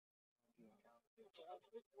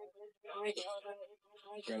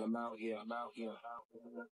Girl, I'm out here. I'm out here.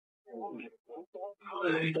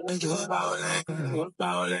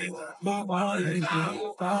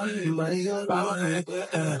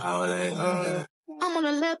 I'm on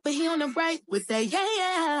the left, but he on the right with that,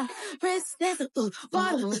 yeah. Press that,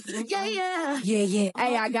 bottom, yeah.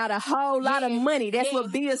 Hey, I got a whole lot of money. That's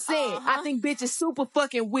what Bia said. I think bitches super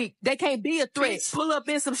fucking weak. They can't be a threat. Pull up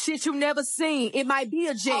in some shit you never seen. It might be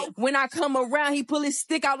a jet. When I come around, he pull his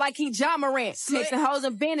stick out like he Ja Morant. Texting hoes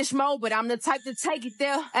in vanish mode, but I'm the type to take it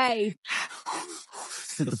there. Hey.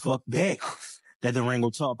 Sit the fuck back. That the ring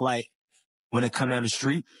will talk like when it come down the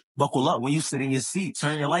street. Buckle up when you sit in your seat.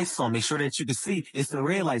 Turn your lights on. Make sure that you can see. It's the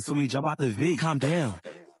red light, so we jump out the V. Calm down.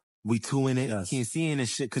 We two in it. Can't see in this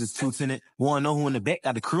shit cause it's toots in it. Wanna know who in the back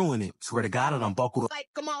got the crew in it. Swear to God, I'm buckled up. Like,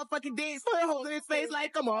 come on, fucking dance. Put a hole in his face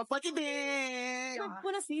like, come on, fucking dance.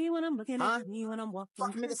 When I see when I'm looking at me when I'm walking.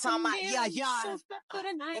 Fuck niggas talking about, yeah.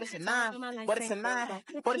 But it's a 9. But it's a 9.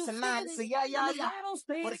 But it's a 9. It's a yeah.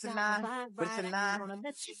 But it's a 9. But it's a 9.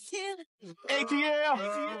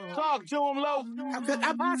 ATL, talk to him low. Could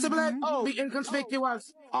I possibly be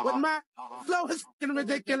inconspicuous with my flow is fucking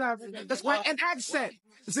ridiculous. That's why an accent.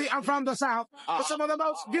 See, I'm from the South, but some of the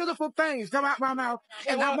most beautiful things come out my mouth,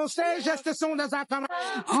 and I'm on stage just as soon as I come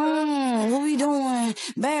out. What we doing?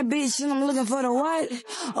 Bad bitch, and I'm looking for the what?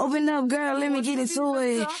 Open up, girl, let me get into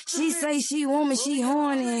it. She say she want me, she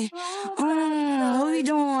horny. What we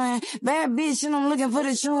doing? Bad bitch, and I'm looking for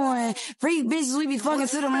the chewing. Freak bitches, we be fucking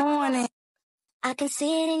to the morning. I can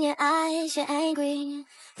see it in your eyes, you're angry.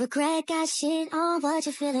 Regret got shit on what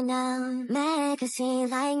you're feeling now. Mad cause he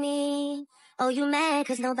ain't like me. Oh, you mad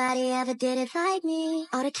cause nobody ever did it like me.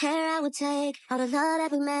 All the care I would take, all the love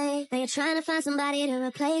that we made. Now you're trying to find somebody to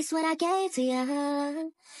replace what I gave to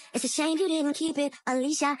you. It's a shame you didn't keep it.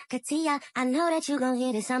 Alicia, Katia, I know that you gon'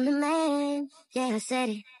 hear this. I'm the man. Yeah, I said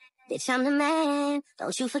it. Bitch, I'm the man.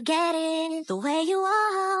 Don't you forget it. The way you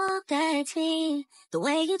walk, that's me. The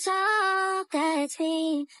way you talk, that's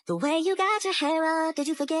me. The way you got your hair up, did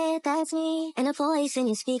you forget that's me? And a voice in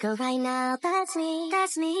your speaker right now, that's me.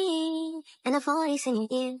 That's me. And a voice in your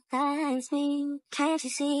ear, that's me. Can't you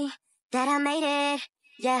see that I made it?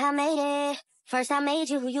 Yeah, I made it. First I made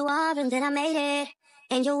you who you are, and then I made it.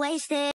 And you're wasted.